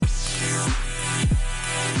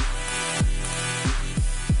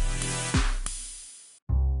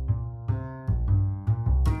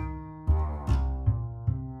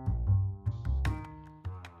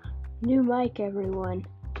New mic, everyone.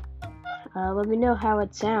 Let me know how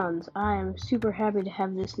it sounds. I am super happy to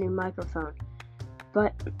have this new microphone.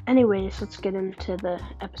 But anyways, let's get into the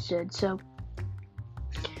episode. So,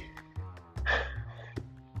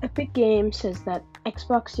 Epic Games says that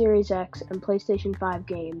Xbox Series X and PlayStation 5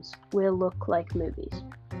 games will look like movies.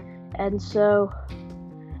 And so,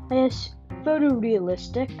 I guess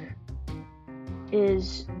photorealistic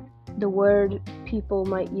is the word people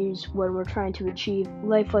might use when we're trying to achieve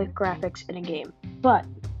lifelike graphics in a game. But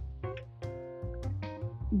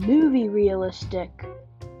movie realistic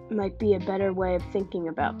might be a better way of thinking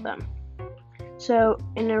about them. So,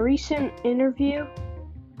 in a recent interview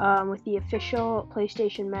with the official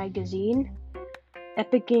PlayStation magazine,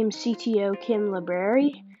 Epic Games CTO Kim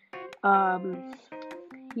Laberi,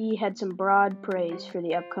 he had some broad praise for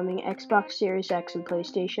the upcoming Xbox Series X and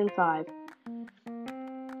PlayStation 5.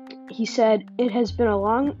 He said, it has been a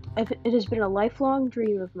lifelong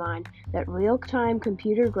dream of mine that real-time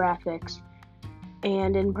computer graphics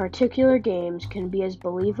and in particular games can be as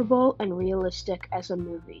believable and realistic as a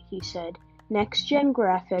movie, he said. Next-gen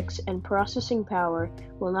graphics and processing power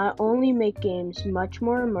will not only make games much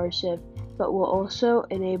more immersive, but will also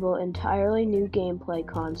enable entirely new gameplay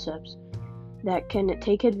concepts that can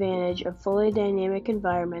take advantage of fully dynamic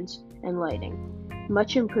environments and lighting,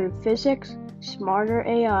 much improved physics, smarter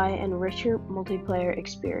AI, and richer multiplayer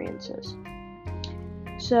experiences.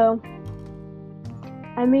 So,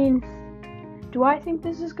 do I think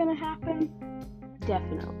this is going to happen?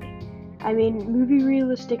 Definitely. Movie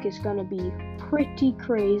realistic is going to be pretty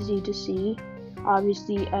crazy to see.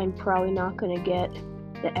 Obviously, I'm probably not going to get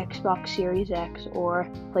the Xbox Series X or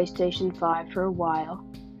PlayStation 5 for a while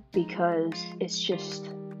because it's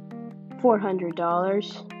just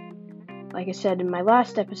 $400. Like I said in my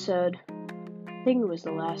last episode, I think it was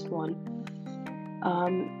the last one,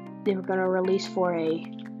 they were going to release for a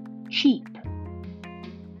cheap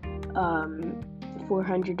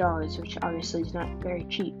 $400, which obviously is not very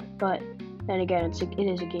cheap, but then again, it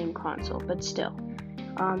is a game console, but still.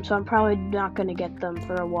 So I'm probably not going to get them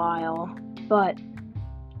for a while, but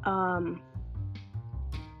I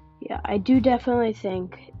do definitely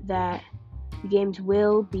think that the games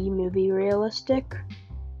will be movie realistic.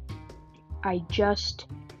 I just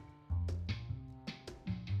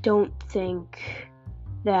don't think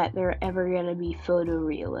that they're ever going to be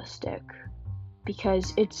photorealistic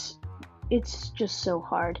because it's just so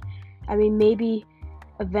hard. Maybe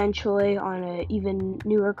eventually on an even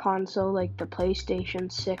newer console like the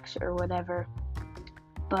PlayStation 6 or whatever,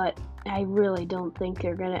 but I really don't think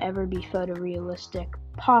they're going to ever be photorealistic.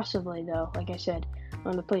 Possibly though, like I said,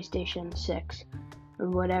 on the PlayStation 6 or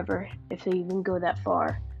whatever, if they even go that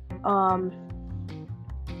far.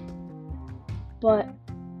 But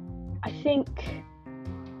I think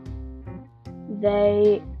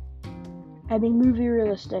movie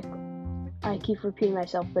realistic, I keep repeating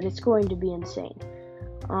myself, but it's going to be insane.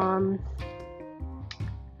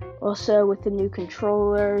 Also, with the new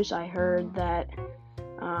controllers, I heard that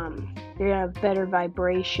they're going to have better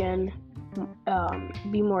vibration,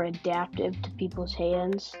 be more adaptive to people's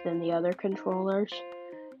hands than the other controllers,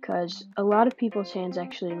 because a lot of people's hands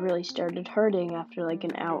actually really started hurting after like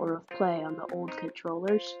an hour of play on the old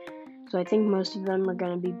controllers. So I think most of them are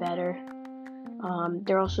going to be better.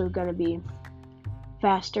 They're also going to be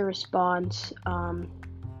faster response. I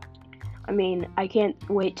can't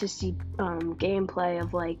wait to see gameplay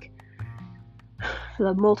of like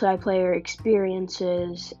the multiplayer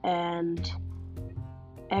experiences and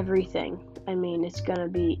everything. I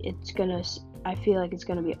feel like it's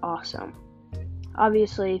gonna be awesome.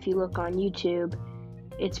 Obviously, if you look on YouTube,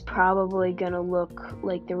 it's probably gonna look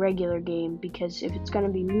like the regular game because if it's gonna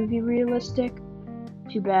be movie realistic,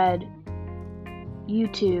 too bad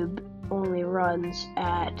YouTube only runs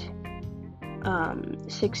at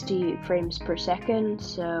 60 frames per second,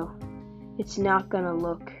 so it's not gonna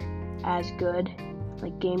look as good,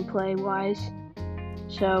 like gameplay wise.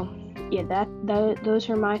 So yeah, those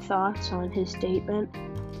are my thoughts on his statement.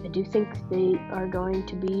 I do think they are going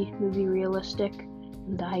to be movie realistic,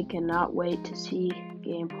 and I cannot wait to see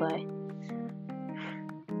gameplay.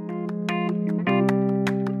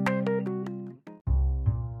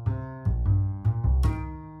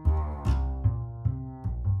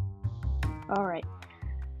 Alright.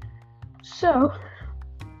 So,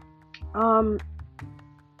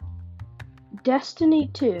 Destiny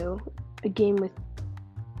 2, a game with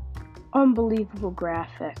unbelievable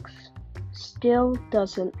graphics, still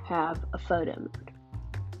doesn't have a photo mode.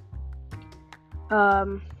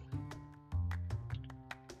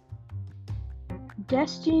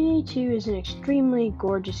 Destiny 2 is an extremely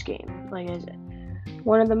gorgeous game, like I said.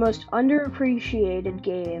 one of the most underappreciated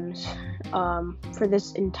games for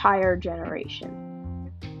this entire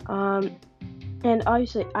generation. And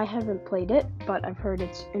obviously, I haven't played it, but I've heard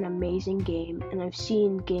it's an amazing game, and I've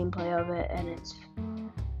seen gameplay of it, and it's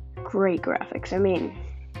great graphics. I mean,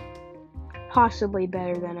 possibly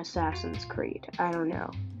better than Assassin's Creed. I don't know.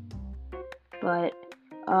 But,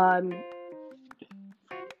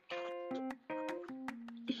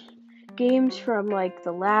 games from like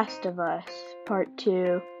The Last of Us Part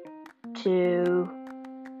 2 to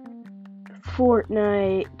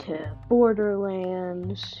Fortnite to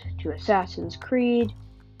Borderlands to Assassin's Creed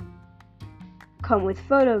come with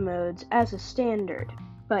photo modes as a standard,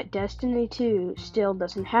 but Destiny 2 still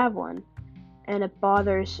doesn't have one, and it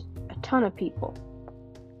bothers a ton of people.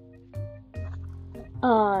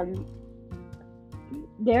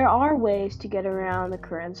 There are ways to get around the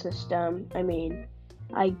current system. I mean,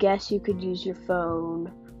 I guess you could use your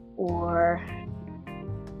phone, or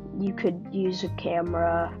you could use a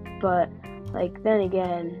camera, but like, then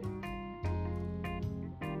again,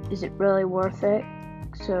 is it really worth it?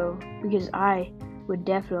 So, because I would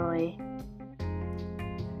definitely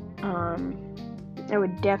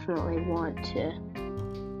want to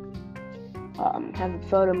have a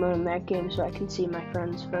photo mode in that game so I can see my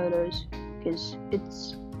friends' photos, because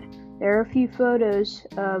there are a few photos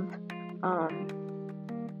of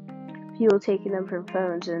people taking them from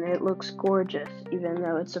phones, and it looks gorgeous even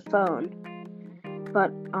though it's a phone.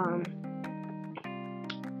 But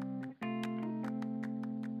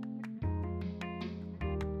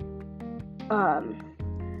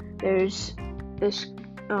there's this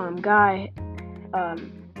guy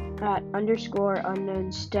at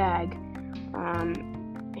 _unknown_stag.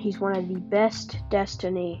 He's one of the best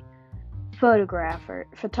Destiny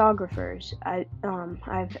photographers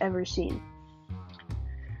I've ever seen.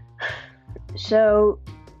 So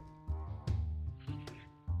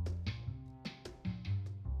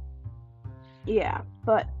yeah,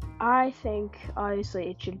 but I think obviously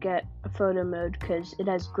it should get a photo mode because it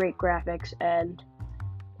has great graphics, and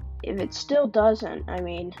if it still doesn't, I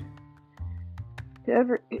mean,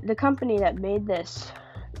 the company that made this,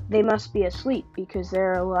 they must be asleep, because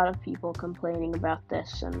there are a lot of people complaining about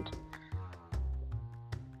this, and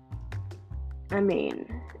I mean,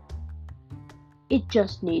 it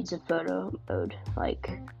just needs a photo mode.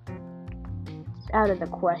 Like, it's out of the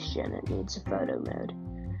question, it needs a photo mode.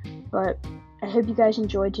 But I hope you guys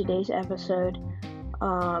enjoyed today's episode.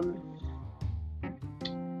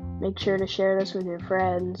 Make sure to share this with your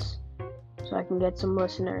friends so I can get some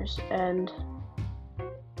listeners, and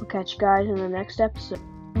we'll catch you guys in the next episode.